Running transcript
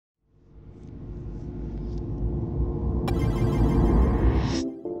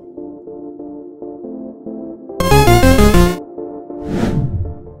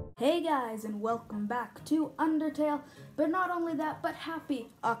guys, and welcome back to Undertale. But not only that, but happy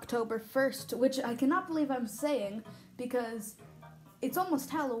October 1st, which I cannot believe I'm saying because it's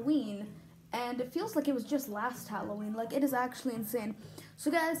almost Halloween and it feels like it was just last Halloween. Like, it is actually insane. So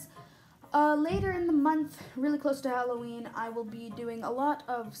guys, later in the month, really close to Halloween, I will be doing a lot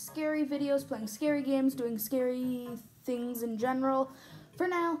of scary videos, playing scary games, doing scary things in general. For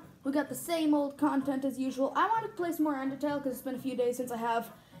now, we got the same old content as usual. I wanted to play some more Undertale because it's been a few days since I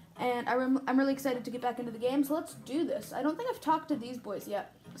have, and I'm really excited to get back into the game, so let's do this. I don't think I've talked to these boys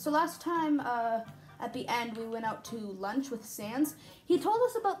yet. So last time, at the end, we went out to lunch with Sans. He told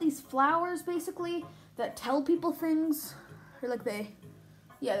us about these flowers, basically, that tell people things, or like they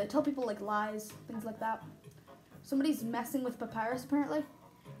tell people like lies, things like that. Somebody's messing with Papyrus, apparently.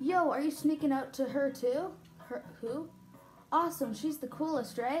 Yo, are you sneaking out to her too? Her, who? Awesome, she's the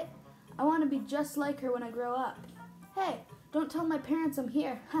coolest, right? I want to be just like her when I grow up. Hey, don't tell my parents I'm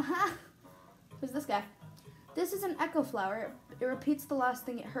here. Haha. Who's this guy? This is an echo flower. It repeats the last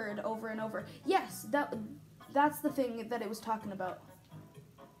thing it heard over and over. Yes, that's the thing that it was talking about.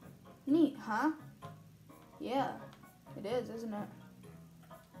 Neat, huh? Yeah, it is, isn't it?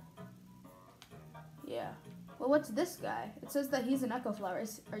 Yeah. Well, what's this guy? It says that he's an echo flower.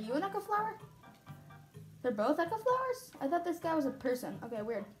 Are you an echo flower? They're both echo flowers? I thought this guy was a person. Okay,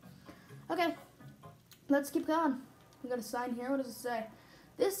 weird. Okay, let's keep going. We got a sign here. What does it say?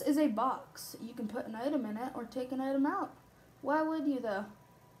 This is a box. You can put an item in it or take an item out. Why would you, though?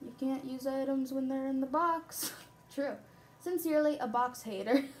 You can't use items when they're in the box. True. Sincerely, a box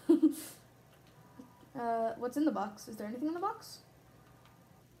hater. What's in the box? Is there anything in the box?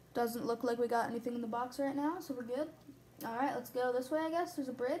 Doesn't look like we got anything in the box right now, so we're good. All right, let's go this way, I guess. There's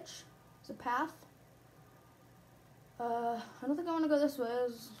a bridge. There's a path. I don't think I want to go this way.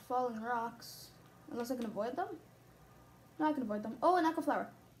 There's falling rocks. Unless I can avoid them? No, I can avoid them. Oh, an echo flower.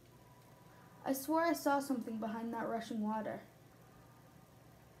 I swore I saw something behind that rushing water.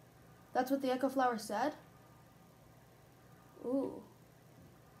 That's what the echo flower said? Ooh.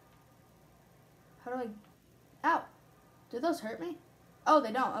 How do I... Ow! Did those hurt me? Oh,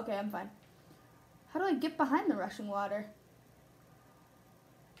 they don't. Okay, I'm fine. How do I get behind the rushing water?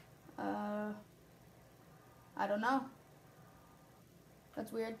 I don't know.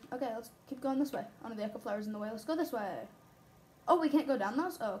 That's weird. Okay, let's keep going this way. Oh no, the echo flower's in the way. Let's go this way. Oh, we can't go down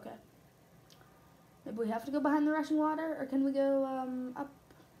those? Oh, okay. Maybe we have to go behind the rushing water, or can we go, up?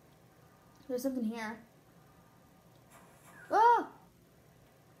 There's something here. Oh!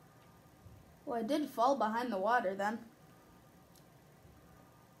 Well, I did fall behind the water, then.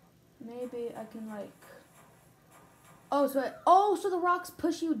 Maybe I can, like... Oh, so the rocks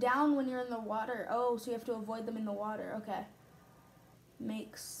push you down when you're in the water. Oh, so you have to avoid them in the water. Okay.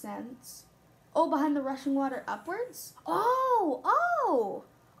 Makes sense. Oh, behind the rushing water upwards? Oh,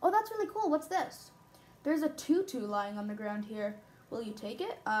 that's really cool. What's this? There's a tutu lying on the ground here. Will you take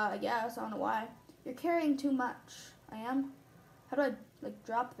it? I guess. I don't know why. You're carrying too much. I am? How do I, like,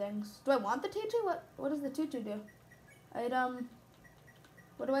 drop things? Do I want the tutu? What does the tutu do? Item.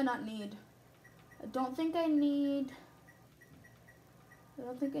 What do I not need? I don't think I need a... I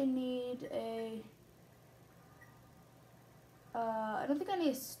don't think I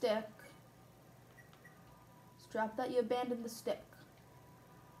need a stick. Let's drop that. You abandoned the stick.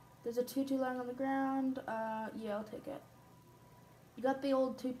 There's a tutu lying on the ground. Yeah, I'll take it. You got the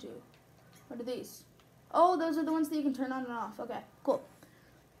old tutu. What are these? Oh, those are the ones that you can turn on and off. Okay, cool.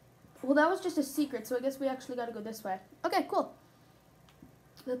 Well, that was just a secret, so I guess we actually got to go this way. Okay, cool.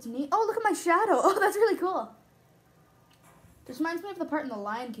 That's neat. Oh, look at my shadow. Oh, that's really cool. This reminds me of the part in The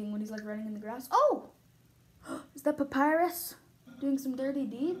Lion King when he's like running in the grass. Oh! Is that Papyrus doing some dirty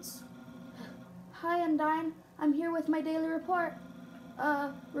deeds? Hi, Undyne. I'm here with my daily report.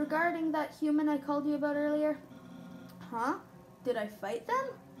 Regarding that human I called you about earlier. Huh? Did I fight them?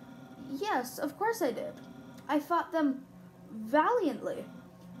 Yes, of course I did. I fought them valiantly.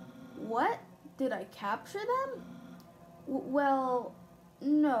 What? Did I capture them? Well,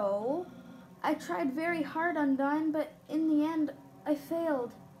 no. I tried very hard, Undyne, but in the end, I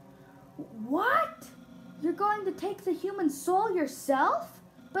failed. What? You're going to take the human soul yourself?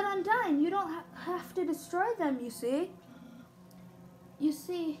 But Undyne, you don't have to destroy them, you see. You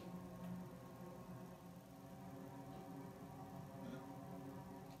see...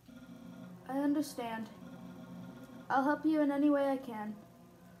 I understand. I'll help you in any way I can.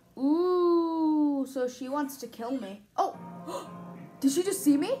 Ooh, so she wants to kill me. Oh! Did she just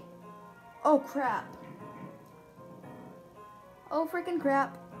see me? Oh, crap. Oh, freaking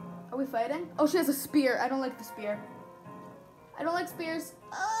crap. Are we fighting? Oh, she has a spear. I don't like the spear. I don't like spears.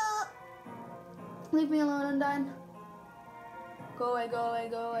 Leave me alone, Undyne. Go away, go away,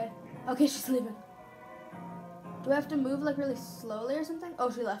 go away. Okay, she's leaving. Do I have to move like really slowly or something? Oh,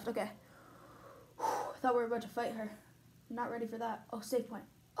 she left. Okay. Whew, I thought we were about to fight her. Not ready for that. Oh, save point.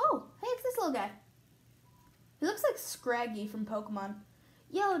 Oh, hey, it's this little guy. He looks like Scraggy from Pokemon.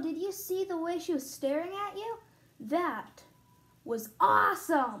 Yo, did you see the way she was staring at you? That was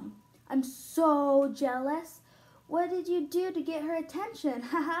awesome. I'm so jealous. What did you do to get her attention?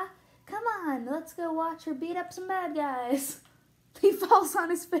 Haha. Come on, let's go watch her beat up some bad guys. He falls on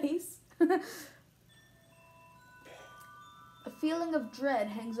his face. A feeling of dread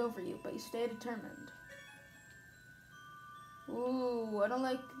hangs over you, but you stay determined. Ooh, I don't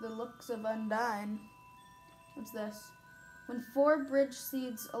like the looks of Undyne. What's this? When 4 bridge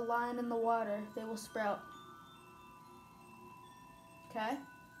seeds align in the water, they will sprout. Okay.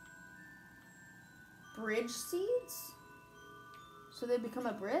 Bridge seeds? So they become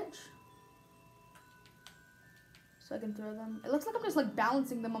a bridge? So I can throw them. It looks like I'm just like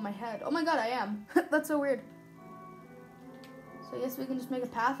balancing them on my head. Oh my god, I am. That's so weird. So I guess we can just make a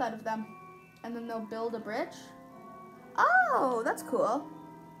path out of them. And then they'll build a bridge. Oh, that's cool.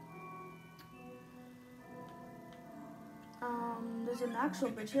 There's an actual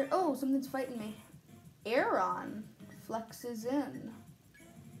bridge here. Oh, something's fighting me. Aeron flexes in.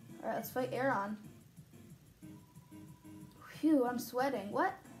 Alright, let's fight Aeron. Phew, I'm sweating.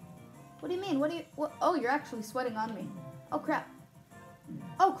 What? What do you mean? What? Oh, you're actually sweating on me. Oh, crap.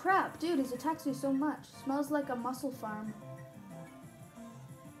 Oh, crap. Dude, his attacks me so much. Smells like a mussel farm.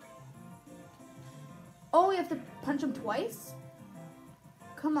 Oh, we have to punch him twice?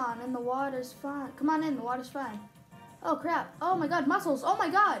 Come on, and the water's fine. Come on in, the water's fine. Oh, crap. Oh, my God, mussels. Oh, my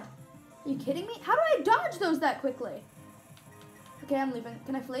God. Are you kidding me? How do I dodge those that quickly? Okay, I'm leaving.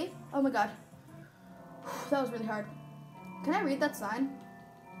 Can I flee? Oh, my God. That was really hard. Can I read that sign?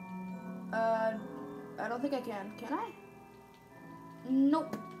 I don't think I can. Can I?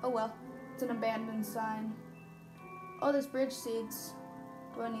 Nope. Oh, well. It's an abandoned sign. Oh, there's bridge seeds.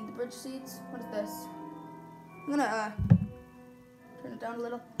 Do I need the bridge seeds? What is this? I'm gonna, turn it down a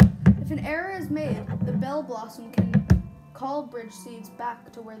little. If an error is made, the bell blossom can call bridge seeds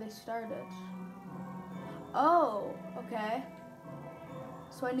back to where they started. Oh, okay.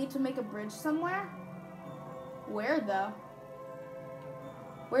 So I need to make a bridge somewhere? Where, though?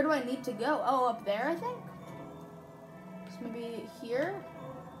 Where do I need to go? Oh, up there, I think? So maybe here?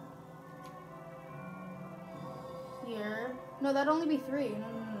 Here. No, that'd only be 3.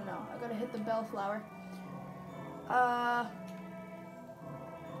 No. I gotta hit the bellflower.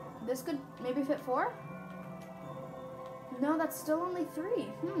 This could maybe fit 4? No, that's still only 3.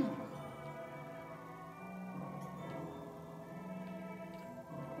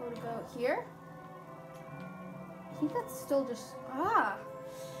 What about here? I think that's still just...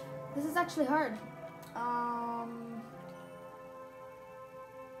 This is actually hard.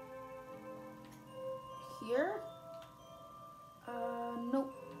 Here?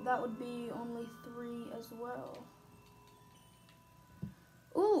 Nope. That would be only 3 as well.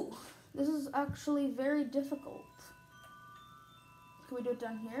 Ooh, this is actually very difficult. Can we do it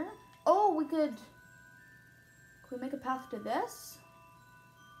down here? Oh, we could... Can we make a path to this?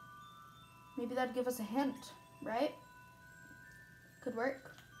 Maybe that'd give us a hint, right? Could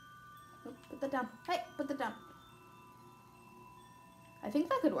work. Nope, put that down. Hey, put that down. I think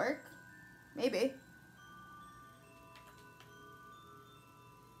that could work. Maybe.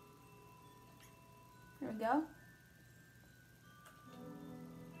 There we go.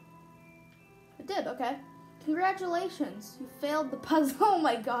 It did, okay. Congratulations, you failed the puzzle. Oh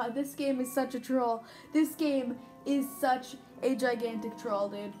my god, this game is such a troll. This game is such a gigantic troll,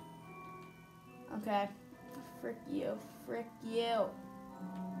 dude. Okay. Frick you. Frick you.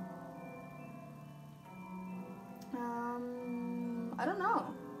 I don't know.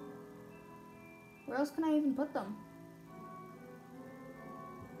 Where else can I even put them?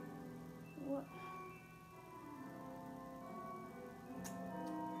 What?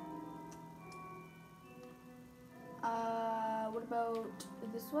 What about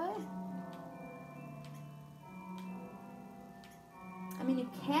this way? I mean, you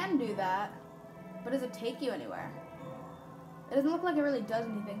can do that, but does it take you anywhere? It doesn't look like it really does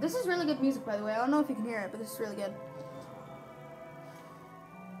anything. This is really good music, by the way. I don't know if you can hear it, but this is really good.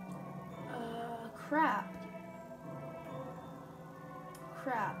 Crap.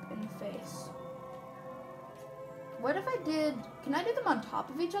 Crap in the face. What if I did... Can I do them on top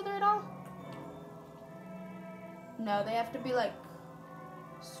of each other at all? No, they have to be, like,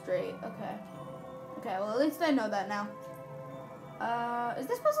 straight. Okay. Okay, well, at least I know that now. Is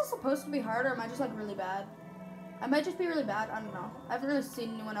this puzzle supposed to be hard, or am I just, like, really bad? I might just be really bad. I don't know. I haven't really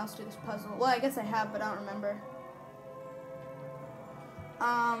seen anyone else do this puzzle. Well, I guess I have, but I don't remember.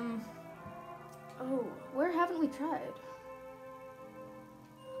 Oh, where haven't we tried?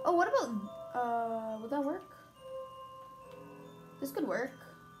 Oh, what about, would that work? This could work.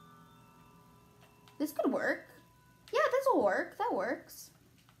 This could work. Yeah, this will work. That works.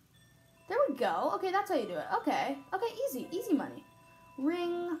 There we go. Okay, that's how you do it. Okay. Okay, easy. Easy money.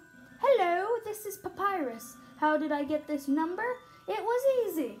 Ring. Hello, this is Papyrus. How did I get this number? It was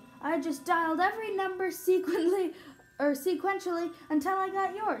easy. I just dialed every number sequentially until I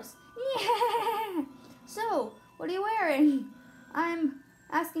got yours. Yeah. So, what are you wearing? I'm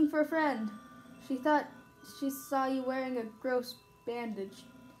asking for a friend. She thought she saw you wearing a gross bandage.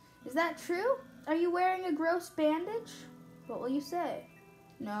 Is that true? Are you wearing a gross bandage? What will you say?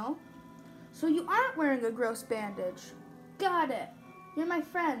 No. So you aren't wearing a gross bandage. Got it. You're my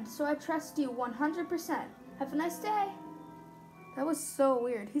friend, so I trust you 100%. Have a nice day. That was so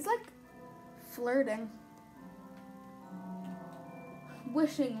weird. He's like flirting.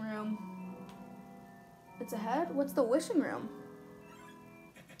 Wishing room. It's ahead? What's the wishing room?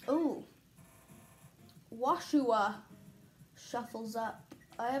 Ooh. Washua shuffles up.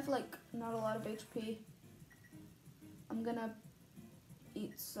 I have like not a lot of HP. I'm gonna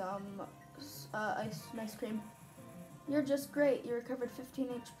eat some ice cream. You're just great. You recovered 15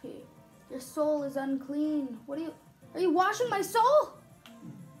 HP. Your soul is unclean. Are you washing my soul?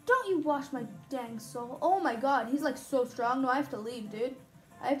 Don't you wash my dang soul. Oh my god, he's like so strong. No, I have to leave, dude.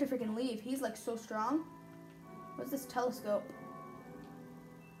 I have to freaking leave. He's like so strong. What's this telescope?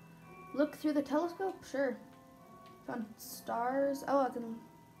 Look through the telescope? Sure. Found stars. Oh, I can...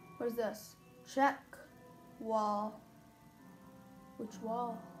 What is this? Check. Wall. Which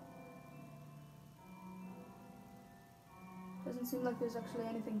wall? Doesn't seem like there's actually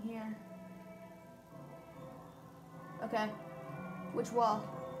anything here. Okay. Which wall?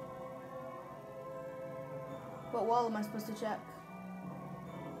 What wall am I supposed to check?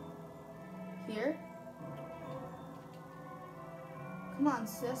 Here? Come on,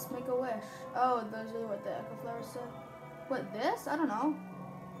 sis, make a wish. Oh, those are what the echo flowers said. What, this? I don't know.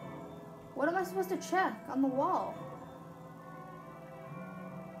 What am I supposed to check on the wall?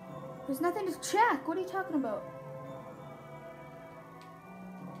 There's nothing to check. What are you talking about?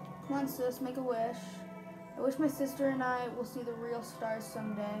 Come on, sis, make a wish. I wish my sister and I will see the real stars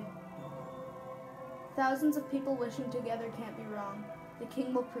someday. Thousands of people wishing together can't be wrong. The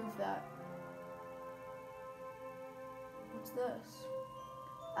king will prove that. What's this?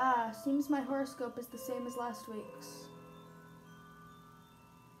 Ah, seems my horoscope is the same as last week's.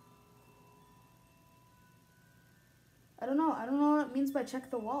 I don't know what it means by check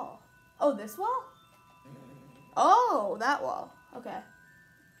the wall. Oh, this wall? Oh, that wall. Okay.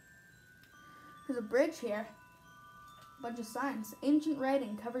 There's a bridge here. A bunch of signs. Ancient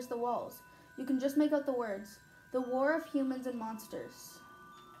writing covers the walls. You can just make out the words. The war of humans and monsters.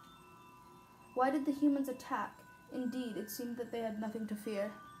 Why did the humans attack? Indeed, it seemed that they had nothing to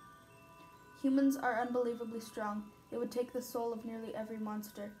fear. Humans are unbelievably strong. It would take the soul of nearly every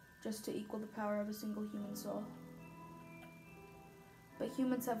monster just to equal the power of a single human soul. But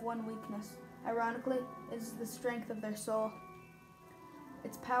humans have one weakness. Ironically, it is the strength of their soul.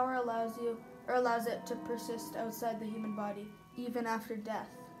 Its power allows it to persist outside the human body, even after death.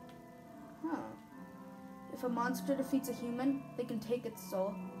 Huh. If a monster defeats a human, they can take its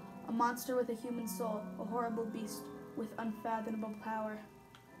soul. A monster with a human soul, a horrible beast with unfathomable power.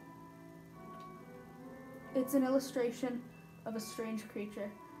 It's an illustration of a strange creature.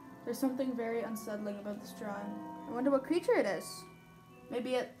 There's something very unsettling about this drawing. I wonder what creature it is.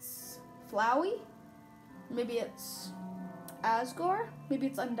 Maybe it's Flowey? Maybe it's Asgore? Maybe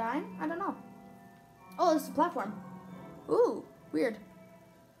it's Undyne? I don't know. Oh, this is a platform. Ooh, weird.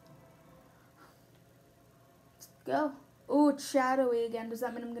 Let's go. Ooh, it's shadowy again. Does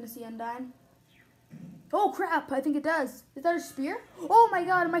that mean I'm going to see Undyne? Oh, crap. I think it does. Is that a spear? Oh, my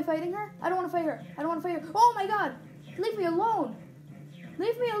God. Am I fighting her? I don't want to fight her. I don't want to fight her. Oh, my God. Leave me alone.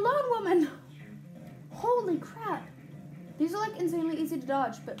 Leave me alone, woman. Holy crap. These are, like, insanely easy to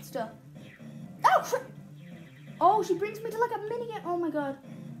dodge, but still. Oh, crap. Oh, she brings me to, like, a minigun. Oh, my God.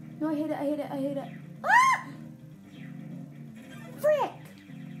 No, I hate it. I hate it. I hate it. Ah! Frick.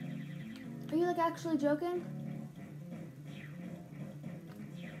 Are you, like, actually joking?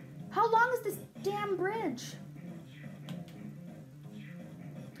 How long is this damn bridge?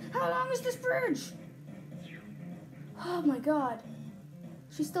 How long is this bridge? Oh my god.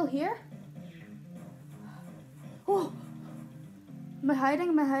 She's still here? Oh. Am I hiding?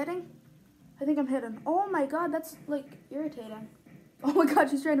 Am I hiding? I think I'm hidden. Oh my god, that's like irritating. Oh my god,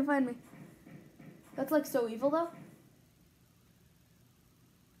 she's trying to find me. That's like so evil though.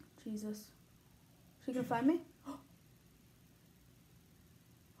 Jesus. She can find me?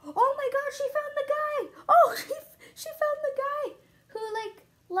 Oh my god, she found the guy! Oh, she found the guy who, like,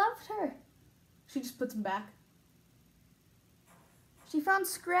 loved her. She just puts him back. She found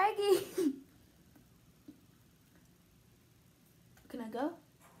Scraggy. Can I go?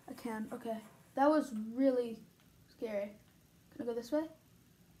 I can, okay. That was really scary. Can I go this way?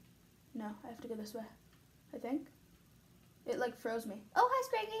 No, I have to go this way, I think. It, like, froze me. Oh, hi,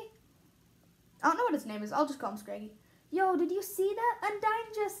 Scraggy. I don't know what his name is. I'll just call him Scraggy. Yo, did you see that?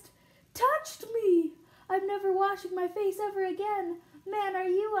 Undyne just touched me. I'm never washing my face ever again. Man, are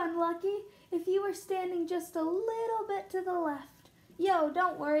you unlucky? If you were standing just a little bit to the left. Yo,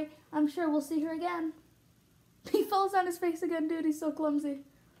 don't worry. I'm sure we'll see her again. He falls on his face again, dude. He's so clumsy.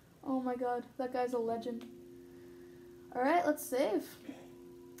 Oh my god, that guy's a legend. Alright, let's save.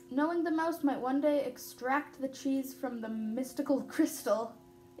 Knowing the mouse might one day extract the cheese from the mystical crystal,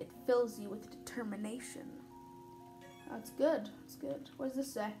 it fills you with determination. That's good. That's good. What does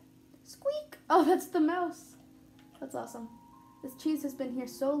this say? Squeak! Oh, that's the mouse. That's awesome. This cheese has been here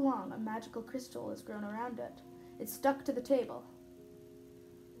so long, a magical crystal has grown around it. It's stuck to the table.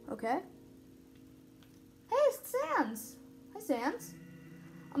 Okay. Hey, it's Sans. Hi, Sans.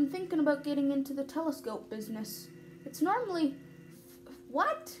 I'm thinking about getting into the telescope business. It's normally,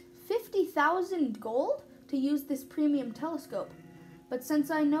 what? 50,000 gold to use this premium telescope. But since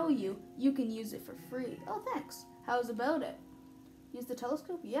I know you, you can use it for free. Oh, thanks. How's about it? Use the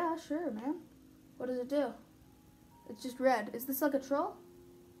telescope? Yeah, sure, man. What does it do? It's just red. Is this like a troll?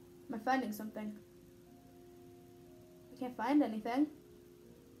 Am I finding something? I can't find anything.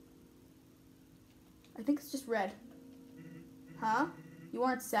 I think it's just red. Huh? You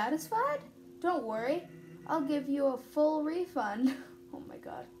aren't satisfied? Don't worry. I'll give you a full refund. Oh my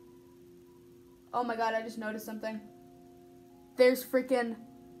god. Oh my god, I just noticed something. There's freaking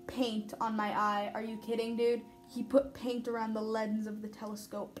paint on my eye. Are you kidding, dude? He put paint around the lens of the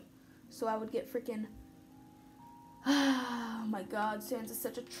telescope. So I would get freaking... Oh my god, Sans is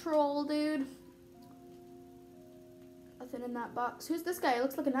such a troll, dude. Nothing in that box. Who's this guy? He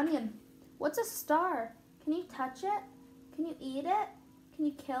looks like an onion. What's a star? Can you touch it? Can you eat it? Can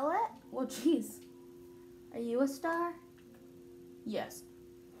you kill it? Well, jeez. Are you a star? Yes.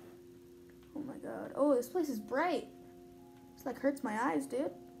 Oh my god. Oh, this place is bright. It's like hurts my eyes,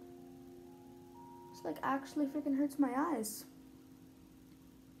 dude. It's like actually freaking hurts my eyes.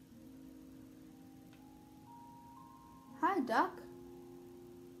 Hi, duck.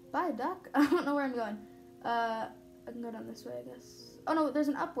 Bye, duck. I don't know where I'm going. I can go down this way, I guess. Oh no, there's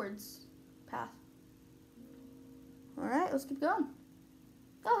an upwards path. Alright, let's keep going.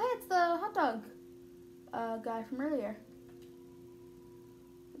 Oh, hey, it's the hot dog guy from earlier.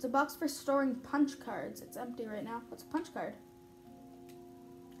 It's a box for storing punch cards. It's empty right now. What's a punch card?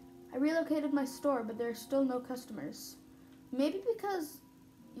 I relocated my store, but there are still no customers. Maybe because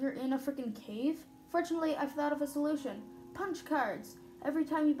you're in a freaking cave? Fortunately, I've thought of a solution. Punch cards. Every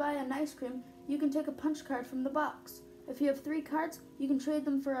time you buy an ice cream, you can take a punch card from the box. If you have 3 cards, you can trade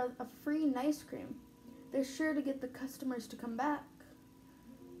them for a free ice cream. They're sure to get the customers to come back.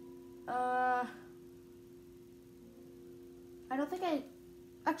 I don't think I...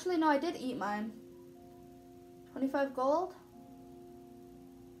 Actually, no, I did eat mine. 25 gold?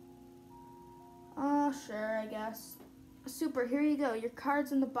 Sure, I guess. Super, here you go. Your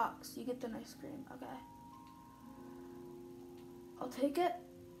card's in the box. You get the ice cream. Okay. I'll take it.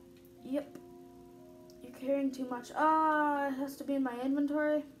 Yep. You're carrying too much. It has to be in my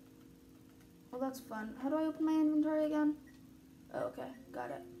inventory. Well, that's fun. How do I open my inventory again? Oh, okay.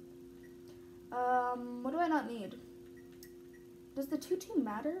 Got it. What do I not need? Does the 2T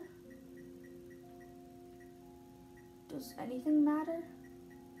matter? Does anything matter?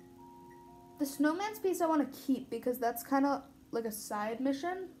 The snowman's piece I want to keep because that's kind of like a side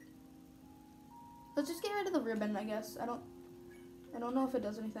mission. Let's just get rid of the ribbon, I guess. I don't know if it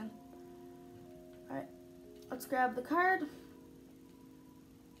does anything. Alright. Let's grab the card.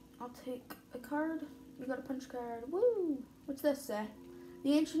 I'll take a card. You got a punch card. Woo! What's this say?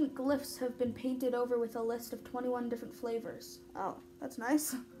 The ancient glyphs have been painted over with a list of 21 different flavors. Oh, that's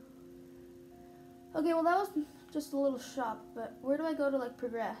nice. Okay, well that was just a little shop, but where do I go to like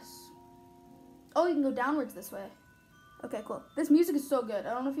progress? Oh, you can go downwards this way. Okay, cool. This music is so good.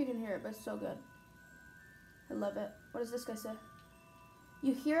 I don't know if you can hear it, but it's so good. I love it. What does this guy say?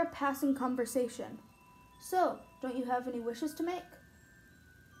 You hear a passing conversation. So, don't you have any wishes to make?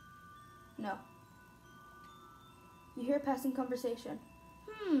 No. You hear a passing conversation.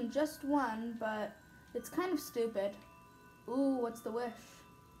 Just one, but it's kind of stupid. Ooh, what's the wish?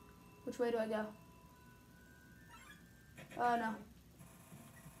 Which way do I go? Oh, no.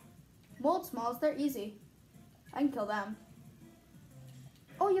 Mold smalls, they're easy. I can kill them.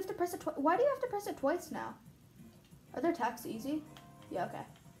 Oh, you have to press it twice. Why do you have to press it twice now? Are their attacks easy? Yeah, okay.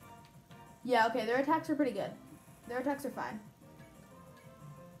 Yeah, okay, their attacks are pretty good. Their attacks are fine.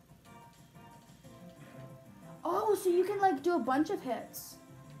 Oh, so you can, like, do a bunch of hits.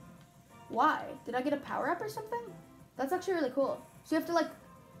 Why? Did I get a power-up or something? That's actually really cool. So you have to, like,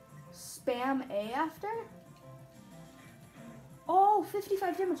 spam A after? Oh,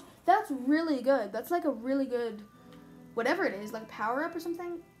 55 damage. That's really good. That's, like, a really good, whatever it is, like, power-up or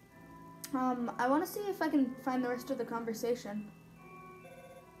something. I want to see if I can find the rest of the conversation.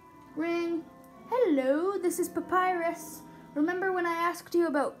 Ring. Hello, this is Papyrus. Remember when I asked you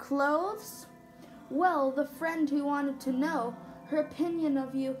about clothes? Well, the friend who wanted to know, her opinion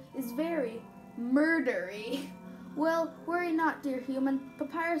of you is very murdery. Well, worry not, dear human.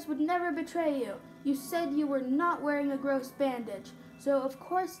 Papyrus would never betray you. You said you were not wearing a gross bandage. So, of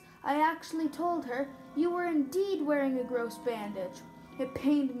course, I actually told her you were indeed wearing a gross bandage. It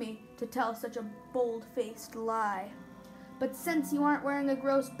pained me to tell such a bold-faced lie. But since you aren't wearing a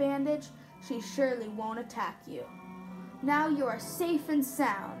gross bandage, she surely won't attack you. Now you are safe and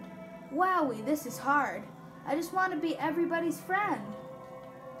sound. Wowie, this is hard. I just want to be everybody's friend.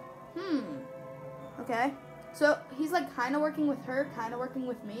 Okay. So he's like kind of working with her, kind of working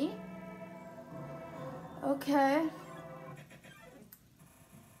with me. Okay.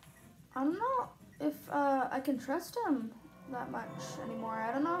 I don't know if I can trust him that much anymore.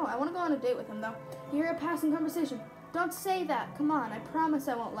 I don't know. I want to go on a date with him though. You hear a passing conversation. Don't say that. Come on. I promise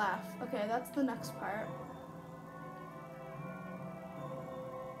I won't laugh. Okay, that's the next part.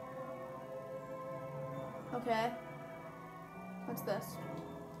 Okay. What's this?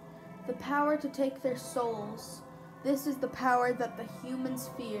 The power to take their souls. This is the power that the humans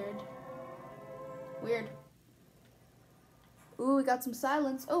feared. Weird. Ooh, we got some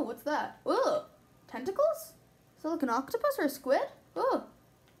silence. Oh, what's that? Ooh, tentacles? Is that like an octopus or a squid? Ooh,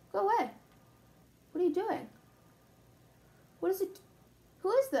 go away. What are you doing? What is it?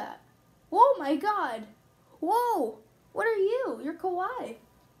 Who is that? Oh my god. Whoa, what are you? You're kawaii.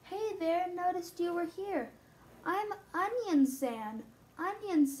 Hey there, noticed you were here. I'm Onion San.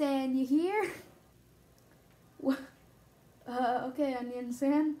 Onion San, you here? Okay, Onion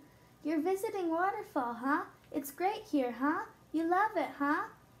San. You're visiting Waterfall, huh? It's great here, huh? You love it, huh?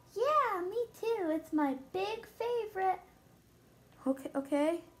 Yeah, me too. It's my big favorite.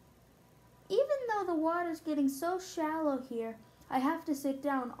 Okay. Even though the water's getting so shallow here, I have to sit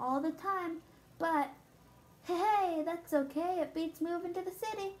down all the time. But, hey, that's okay. It beats moving to the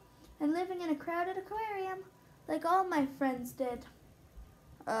city and living in a crowded aquarium, like all my friends did.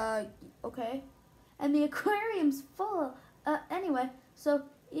 Okay. And the aquarium's full. Anyway, so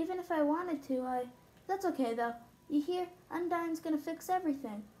even if I wanted to, that's okay though. You hear? Undyne's gonna fix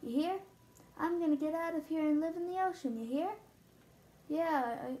everything. You hear? I'm gonna get out of here and live in the ocean. You hear?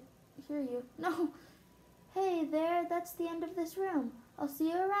 Yeah, I hear you. No. Hey there, that's the end of this room. I'll see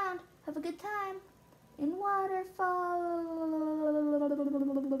you around. Have a good time. In Waterfall.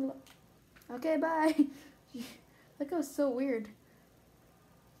 Okay, bye. That guy was so weird.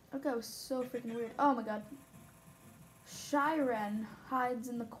 That guy was so freaking weird. Oh my god. Shiren hides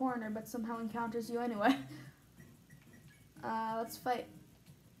in the corner but somehow encounters you anyway. Let's fight.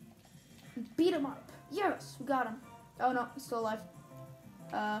 Beat him up. Yes, we got him. Oh no, he's still alive.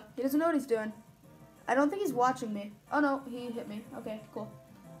 He doesn't know what he's doing. I don't think he's watching me. Oh no, he hit me. Okay, cool.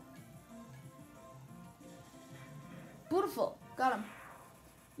 Beautiful. Got him.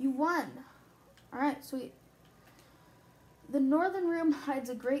 You won. Alright, sweet. The northern room hides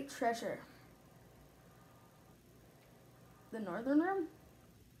a great treasure. The northern room?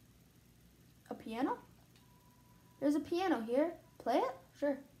 A piano? There's a piano here. Play it?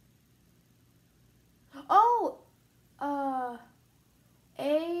 Sure. Oh!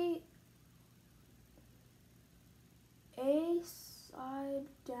 A side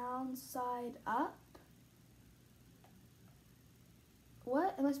down, side up?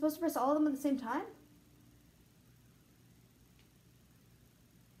 What? Am I supposed to press all of them at the same time?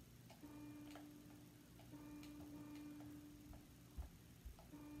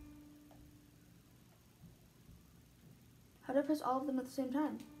 How do I press all of them at the same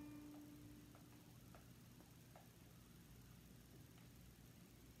time?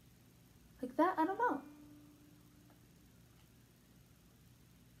 Like that? I don't know.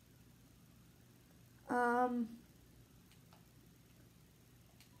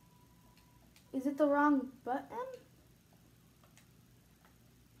 Is it the wrong button?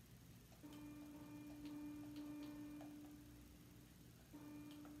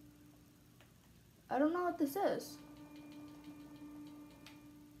 I don't know what this is.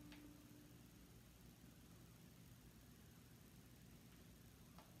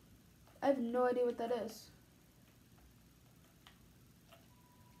 have no idea what that is.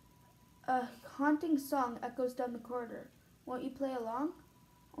 A haunting song echoes down the corridor. Won't you play along?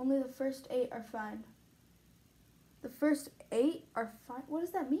 Only the first 8 are fine. The first 8 are fine? What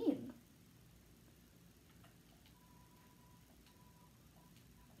does that mean?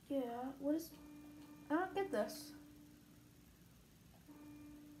 Yeah, what is... I don't get this.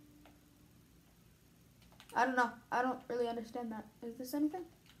 I don't know. I don't really understand that. Is this anything?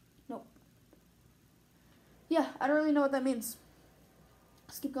 Nope. Yeah, I don't really know what that means.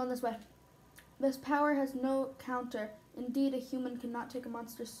 Let's keep going this way. This power has no counter. Indeed, a human cannot take a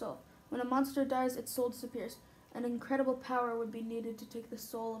monster's soul. When a monster dies, its soul disappears. An incredible power would be needed to take the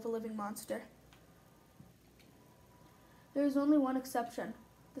soul of a living monster. There is only one exception.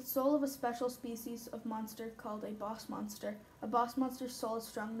 The soul of a special species of monster called a boss monster. A boss monster's soul is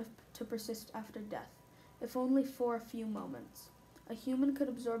strong enough to persist after death, if only for a few moments. A human could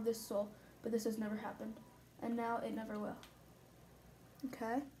absorb this soul, but this has never happened, and now it never will.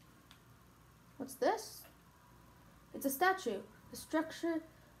 Okay. What's this? It's a statue. The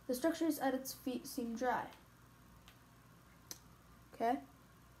structures at its feet seem dry. Okay.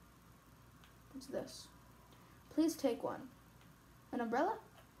 What's this? Please take one. An umbrella?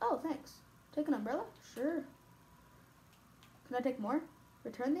 Oh, thanks. Take an umbrella? Sure. Can I take more?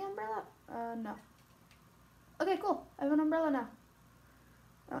 Return the umbrella? No. Okay, cool. I have an umbrella now.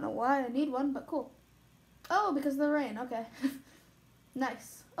 I don't know why I need one, but cool. Oh, because of the rain. Okay.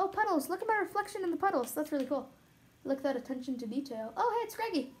 Nice. Oh, puddles. Look at my reflection in the puddles. That's really cool. Look at that attention to detail. Oh, hey, it's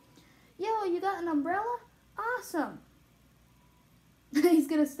Scraggy. Yo, you got an umbrella? Awesome. He's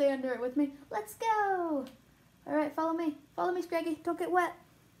going to stay under it with me. Let's go. All right, follow me. Follow me, Scraggy. Don't get wet.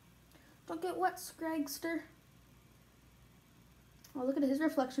 Don't get wet, Scragster. Oh, look at his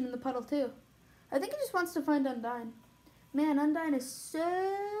reflection in the puddle, too. I think he just wants to find Undyne. Man, Undyne is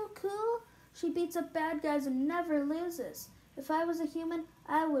so cool. She beats up bad guys and never loses. If I was a human,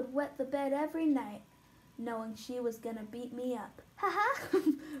 I would wet the bed every night, knowing she was gonna beat me up. Haha!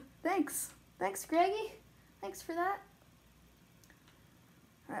 Thanks. Thanks, Scraggy. Thanks for that.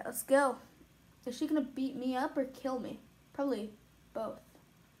 Alright, let's go. Is she gonna beat me up or kill me? Probably both.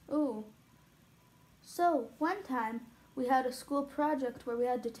 Ooh. So, one time, we had a school project where we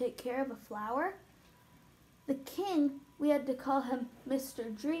had to take care of a flower. The king, we had to call him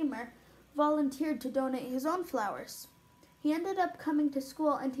Mr. Dreamer, volunteered to donate his own flowers. He ended up coming to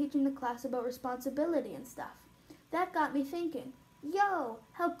school and teaching the class about responsibility and stuff. That got me thinking, yo,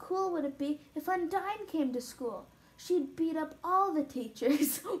 how cool would it be if Undyne came to school? She'd beat up all the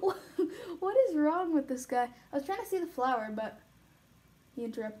teachers. What is wrong with this guy? I was trying to see the flower, but he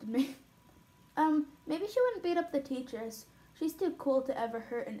interrupted me. Maybe she wouldn't beat up the teachers. She's too cool to ever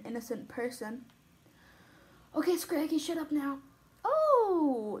hurt an innocent person. Okay, Scraggy, shut up now.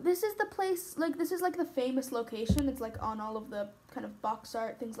 Oh, this is the place, this is the famous location. It's on all of the kind of box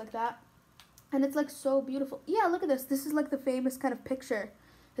art, things like that. And it's so beautiful. Yeah, look at this. This is the famous kind of picture.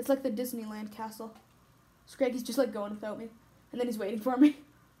 It's the Disneyland castle. Scraggy's just going without me. And then he's waiting for me.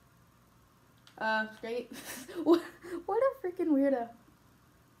 Scraggy. What a freaking weirdo.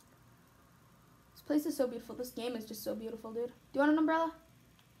 This place is so beautiful. This game is just so beautiful, dude. Do you want an umbrella?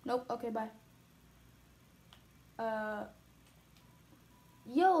 Nope. Okay, bye.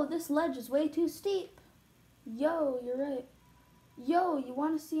 Yo, this ledge is way too steep. Yo, you're right. Yo, you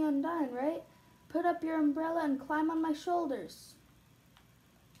want to see Undyne, right? Put up your umbrella and climb on my shoulders.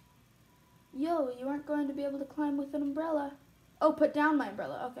 Yo, you aren't going to be able to climb with an umbrella. Oh, put down my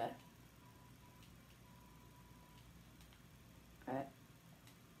umbrella. Okay. Alright.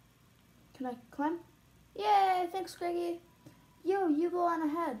 Can I climb? Yay, thanks, Scraggy. Yo, you go on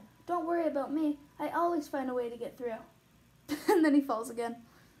ahead. Don't worry about me. I always find a way to get through. And then he falls again.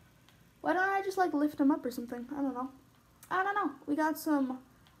 Why don't I just lift him up or something? I don't know. I don't know. We got some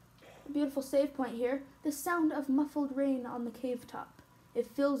beautiful save point here. The sound of muffled rain on the cave top. It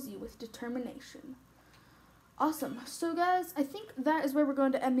fills you with determination. Awesome. So guys, I think that is where we're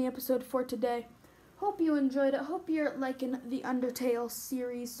going to end the episode for today. Hope you enjoyed it. Hope you're liking the Undertale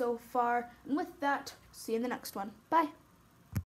series so far. And with that, see you in the next one. Bye.